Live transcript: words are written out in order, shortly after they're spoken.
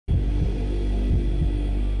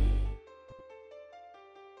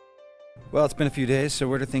Well, it's been a few days, so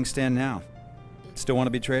where do things stand now? Still want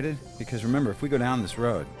to be traded? Because remember, if we go down this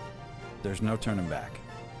road, there's no turning back.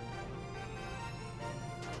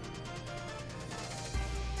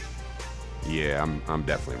 Yeah, I'm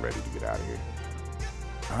definitely ready to get out of here.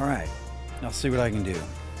 All right, I'll see what I can do.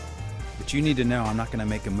 But you need to know I'm not going to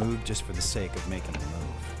make a move just for the sake of making a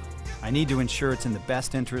move. I need to ensure it's in the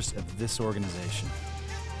best interest of this organization.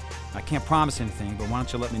 I can't promise anything, but why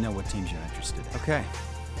don't you let me know what teams you're interested in? Okay.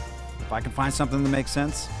 If I can find something that makes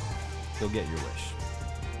sense, you'll get your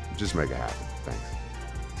wish. Just make it happen. Thanks.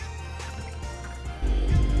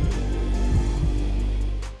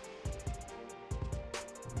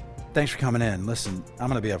 Thanks for coming in. Listen, I'm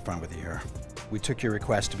going to be upfront with you here. We took your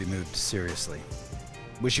request to be moved seriously.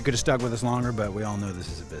 Wish you could have stuck with us longer, but we all know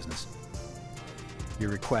this is a business. Your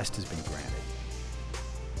request has been granted.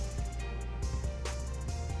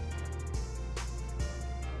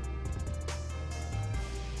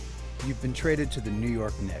 You've been traded to the New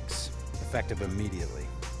York Knicks, effective immediately.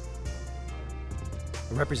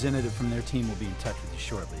 A representative from their team will be in touch with you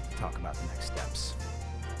shortly to talk about the next steps.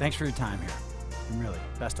 Thanks for your time here, and really,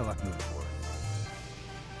 best of luck moving forward.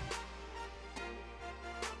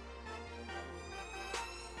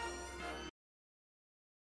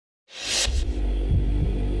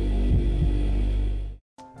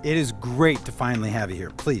 It is great to finally have you here.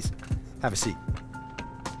 Please, have a seat.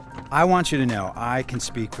 I want you to know I can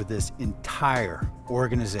speak for this entire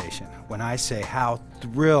organization when I say how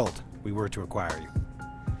thrilled we were to acquire you.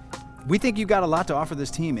 We think you've got a lot to offer this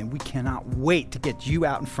team, and we cannot wait to get you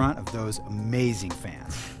out in front of those amazing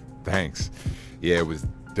fans. Thanks. Yeah, it was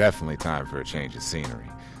definitely time for a change of scenery.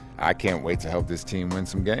 I can't wait to help this team win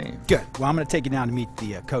some games. Good. Well, I'm going to take you down to meet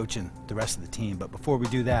the coach and the rest of the team, but before we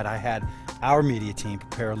do that, I had our media team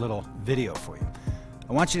prepare a little video for you.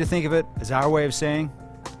 I want you to think of it as our way of saying,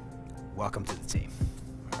 welcome to the team.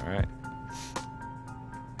 All right.